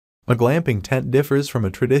A glamping tent differs from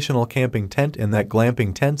a traditional camping tent in that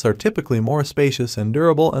glamping tents are typically more spacious and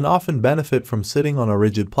durable and often benefit from sitting on a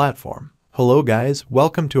rigid platform. Hello guys,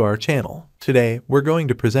 welcome to our channel. Today, we're going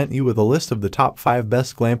to present you with a list of the top 5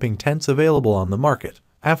 best glamping tents available on the market.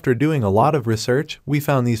 After doing a lot of research, we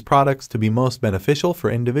found these products to be most beneficial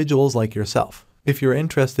for individuals like yourself. If you're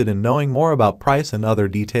interested in knowing more about price and other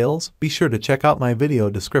details, be sure to check out my video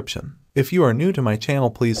description. If you are new to my channel,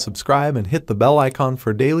 please subscribe and hit the bell icon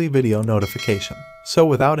for daily video notification. So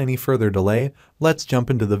without any further delay, let's jump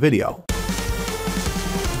into the video.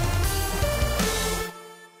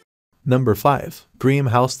 Number 5. Dream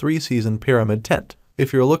House 3-Season Pyramid Tent.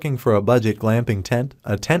 If you're looking for a budget glamping tent,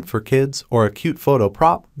 a tent for kids, or a cute photo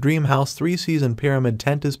prop, Dream House 3-Season Pyramid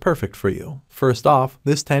Tent is perfect for you. First off,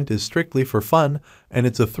 this tent is strictly for fun, and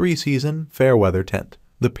it's a 3-season, fair-weather tent.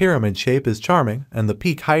 The pyramid shape is charming, and the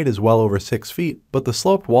peak height is well over 6 feet, but the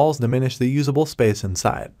sloped walls diminish the usable space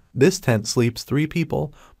inside. This tent sleeps 3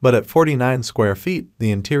 people, but at 49 square feet,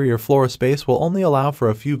 the interior floor space will only allow for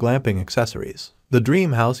a few glamping accessories. The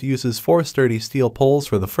Dream House uses 4 sturdy steel poles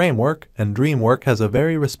for the framework, and DreamWork has a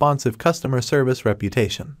very responsive customer service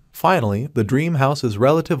reputation. Finally, the Dream House is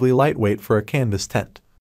relatively lightweight for a canvas tent.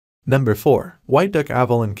 Number 4. Whiteduck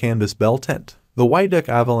Avalon Canvas Bell Tent. The Whiteduck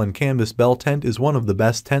Avalon Canvas Bell Tent is one of the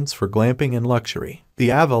best tents for glamping and luxury.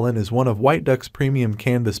 The Avalon is one of Whiteduck's premium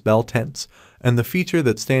canvas bell tents, and the feature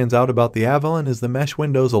that stands out about the Avalon is the mesh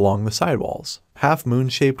windows along the sidewalls.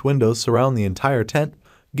 Half-moon-shaped windows surround the entire tent,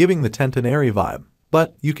 giving the tent an airy vibe.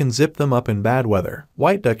 But you can zip them up in bad weather.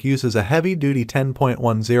 Whiteduck uses a heavy-duty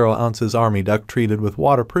 10.10 ounces army duck treated with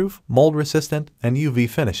waterproof, mold-resistant, and UV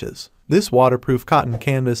finishes. This waterproof cotton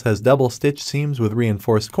canvas has double-stitched seams with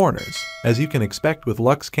reinforced corners. As you can expect with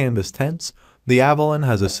luxe canvas tents, the Avalon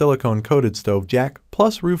has a silicone-coated stove jack,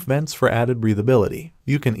 plus roof vents for added breathability.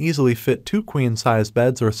 You can easily fit 2 queen-sized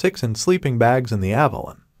beds or 6 in sleeping bags in the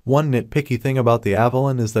Avalon. One nitpicky thing about the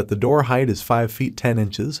Avalon is that the door height is 5 feet 10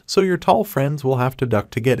 inches, so your tall friends will have to duck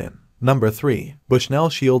to get in. Number 3. Bushnell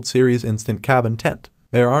Shield Series Instant Cabin Tent.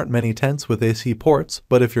 There aren't many tents with AC ports,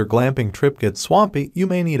 but if your glamping trip gets swampy, you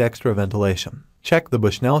may need extra ventilation. Check the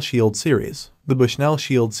Bushnell Shield Series. The Bushnell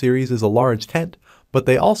Shield Series is a large tent, but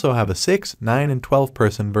they also have a 6, 9, and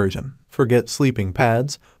 12-person version. Forget sleeping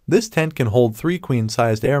pads. This tent can hold 3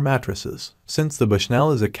 queen-sized air mattresses. Since the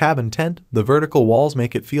Bushnell is a cabin tent, the vertical walls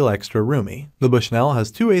make it feel extra roomy. The Bushnell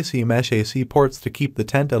has 2 AC mesh AC ports to keep the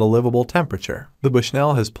tent at a livable temperature. The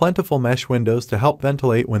Bushnell has plentiful mesh windows to help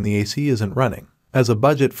ventilate when the AC isn't running. As a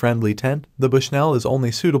budget-friendly tent, the Bushnell is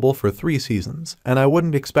only suitable for 3 seasons, and I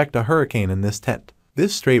wouldn't expect a hurricane in this tent.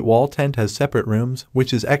 This straight-wall tent has separate rooms,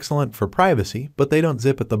 which is excellent for privacy, but they don't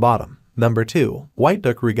zip at the bottom. Number 2.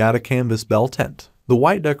 Whiteduck Regatta Canvas Bell Tent. The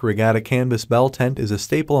Whiteduck Regatta Canvas Bell Tent is a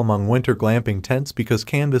staple among winter glamping tents because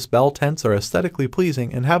canvas bell tents are aesthetically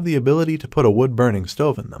pleasing and have the ability to put a wood-burning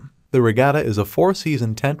stove in them. The Regatta is a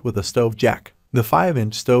 4-season tent with a stove jack. The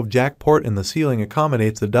 5-inch stove jack port in the ceiling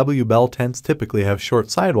accommodates the W-bell tents typically have short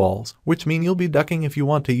sidewalls, which mean you'll be ducking if you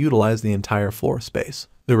want to utilize the entire floor space.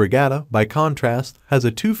 The Regatta, by contrast, has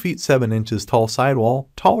a 2 feet 7 inches tall sidewall,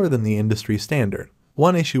 taller than the industry standard.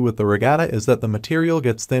 One issue with the Regatta is that the material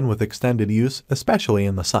gets thin with extended use, especially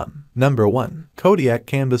in the sun. Number 1. Kodiak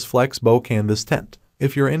Canvas Flex Bow Canvas Tent.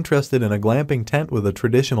 If you're interested in a glamping tent with a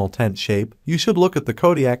traditional tent shape, you should look at the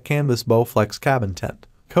Kodiak Canvas Bow Flex Cabin Tent.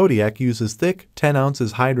 Kodiak uses thick, 10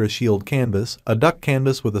 ounces Hydra Shield canvas, a duck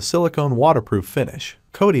canvas with a silicone waterproof finish.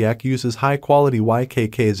 Kodiak uses high-quality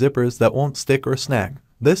YKK zippers that won't stick or snag.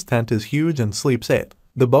 This tent is huge and sleeps 8.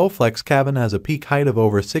 The Bowflex cabin has a peak height of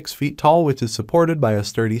over 6 feet tall, which is supported by a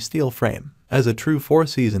sturdy steel frame. As a true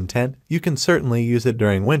 4-season tent, you can certainly use it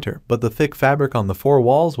during winter, but the thick fabric on the 4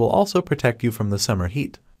 walls will also protect you from the summer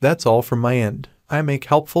heat. That's all from my end. I make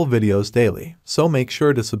helpful videos daily, so make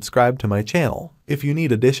sure to subscribe to my channel. If you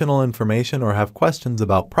need additional information or have questions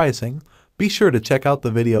about pricing, be sure to check out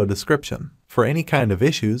the video description. For any kind of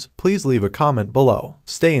issues, please leave a comment below.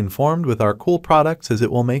 Stay informed with our cool products as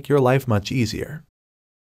it will make your life much easier.